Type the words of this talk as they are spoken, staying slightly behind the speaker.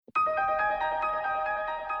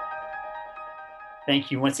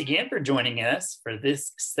Thank you once again for joining us for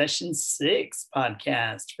this Session 6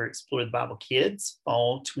 podcast for Explore the Bible Kids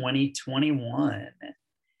Fall 2021.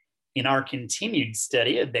 In our continued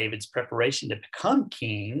study of David's preparation to become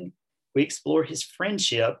king, we explore his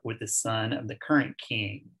friendship with the son of the current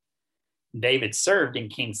king. David served in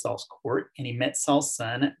King Saul's court, and he met Saul's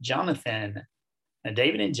son, Jonathan. Now,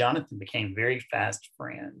 David and Jonathan became very fast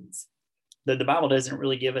friends. Though the Bible doesn't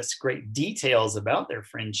really give us great details about their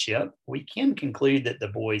friendship, we can conclude that the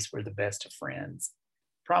boys were the best of friends,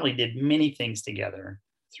 probably did many things together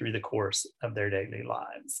through the course of their daily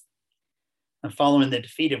lives. And following the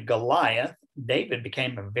defeat of Goliath, David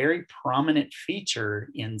became a very prominent feature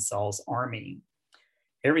in Saul's army.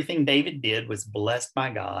 Everything David did was blessed by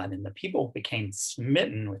God, and the people became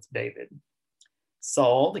smitten with David.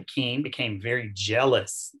 Saul, the king, became very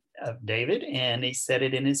jealous of David, and he set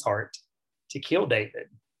it in his heart to kill David.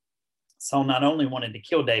 Saul not only wanted to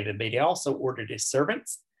kill David, but he also ordered his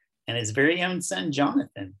servants and his very own son,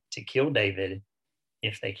 Jonathan, to kill David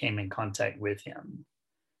if they came in contact with him.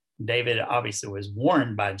 David obviously was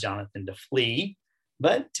warned by Jonathan to flee,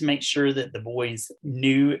 but to make sure that the boys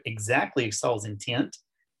knew exactly Saul's intent,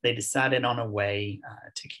 they decided on a way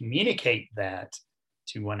to communicate that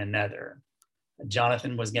to one another.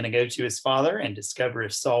 Jonathan was going to go to his father and discover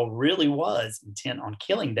if Saul really was intent on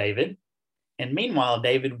killing David. And meanwhile,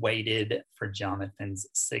 David waited for Jonathan's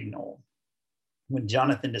signal. When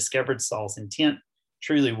Jonathan discovered Saul's intent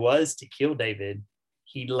truly was to kill David,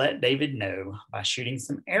 he let David know by shooting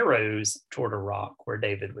some arrows toward a rock where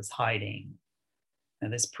David was hiding. Now,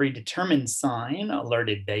 this predetermined sign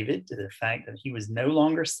alerted David to the fact that he was no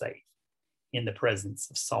longer safe in the presence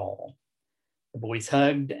of Saul. The boys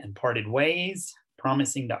hugged and parted ways,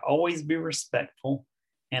 promising to always be respectful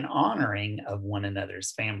and honoring of one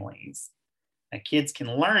another's families. Now, kids can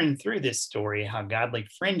learn through this story how godly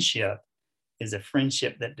friendship is a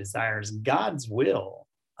friendship that desires God's will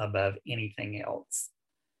above anything else.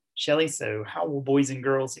 Shelley, so how will boys and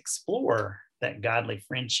girls explore that godly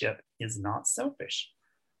friendship is not selfish?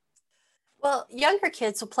 Well, younger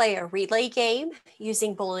kids will play a relay game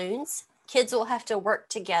using balloons. Kids will have to work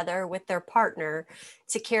together with their partner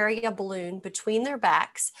to carry a balloon between their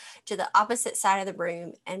backs to the opposite side of the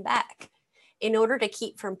room and back. In order to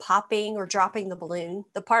keep from popping or dropping the balloon,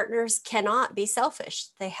 the partners cannot be selfish.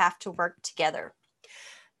 They have to work together.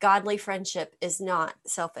 Godly friendship is not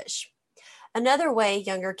selfish. Another way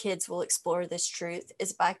younger kids will explore this truth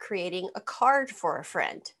is by creating a card for a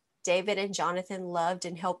friend. David and Jonathan loved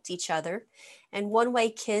and helped each other. And one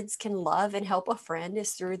way kids can love and help a friend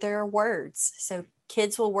is through their words. So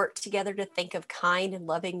kids will work together to think of kind and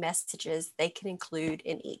loving messages they can include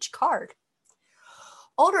in each card.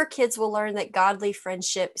 Older kids will learn that godly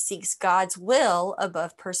friendship seeks God's will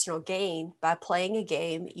above personal gain by playing a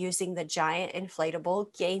game using the giant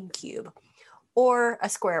inflatable game cube or a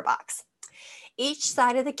square box. Each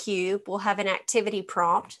side of the cube will have an activity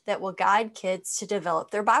prompt that will guide kids to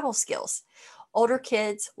develop their Bible skills. Older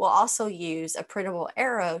kids will also use a printable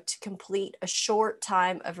arrow to complete a short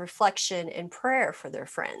time of reflection and prayer for their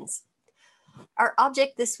friends. Our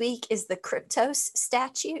object this week is the Kryptos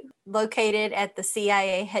statue located at the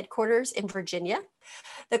CIA headquarters in Virginia.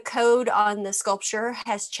 The code on the sculpture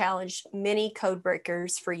has challenged many code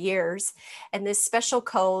breakers for years, and this special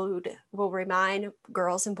code will remind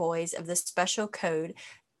girls and boys of the special code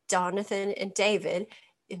Jonathan and David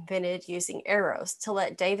invented using arrows to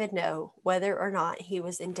let David know whether or not he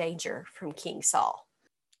was in danger from King Saul.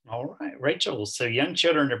 All right, Rachel. So young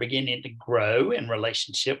children are beginning to grow in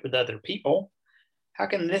relationship with other people. How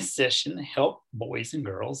can this session help boys and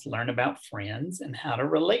girls learn about friends and how to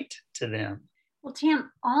relate to them? Well,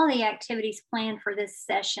 Tim, all the activities planned for this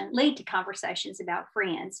session lead to conversations about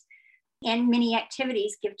friends. And many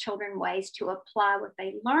activities give children ways to apply what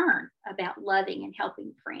they learn about loving and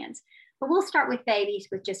helping friends. But we'll start with babies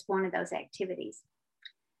with just one of those activities.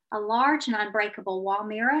 A large and unbreakable wall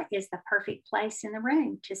mirror is the perfect place in the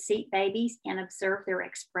room to seat babies and observe their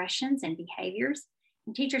expressions and behaviors.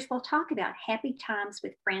 And teachers will talk about happy times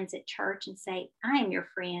with friends at church and say, I am your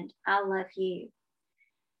friend, I love you.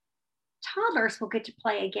 Toddlers will get to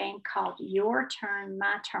play a game called Your Turn,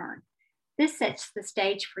 My Turn. This sets the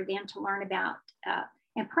stage for them to learn about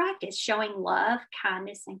and practice showing love,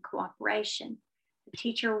 kindness, and cooperation. The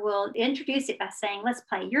teacher will introduce it by saying, let's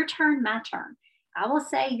play Your Turn, My Turn. I will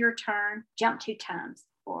say your turn, jump 2 times,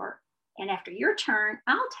 and after your turn,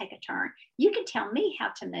 I'll take a turn. You can tell me how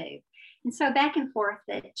to move. And so back and forth,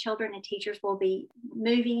 the children and teachers will be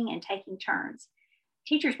moving and taking turns.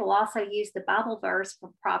 Teachers will also use the Bible verse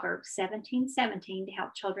from Proverbs 17:17 to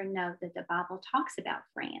help children know that the Bible talks about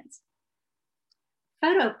friends.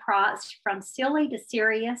 Photo props from silly to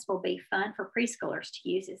serious will be fun for preschoolers to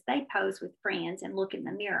use as they pose with friends and look in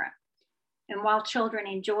the mirror. And while children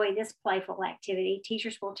enjoy this playful activity,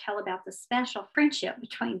 teachers will tell about the special friendship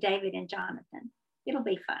between David and Jonathan. It'll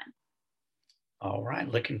be fun. All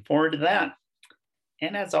right, looking forward to that.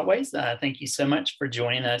 And as always, thank you so much for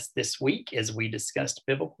joining us this week as we discussed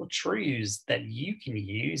biblical truths that you can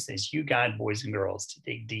use as you guide boys and girls to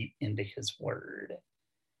dig deep into His Word.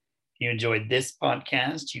 If you enjoyed this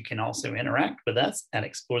podcast, you can also interact with us at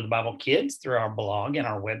Explore the Bible Kids through our blog and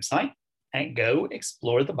our website at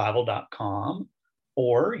goexplorethebible.com,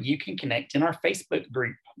 or you can connect in our Facebook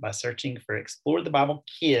group by searching for Explore the Bible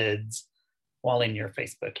Kids while in your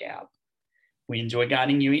Facebook app. We enjoy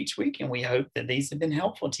guiding you each week, and we hope that these have been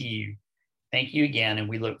helpful to you. Thank you again, and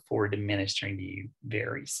we look forward to ministering to you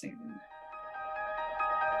very soon.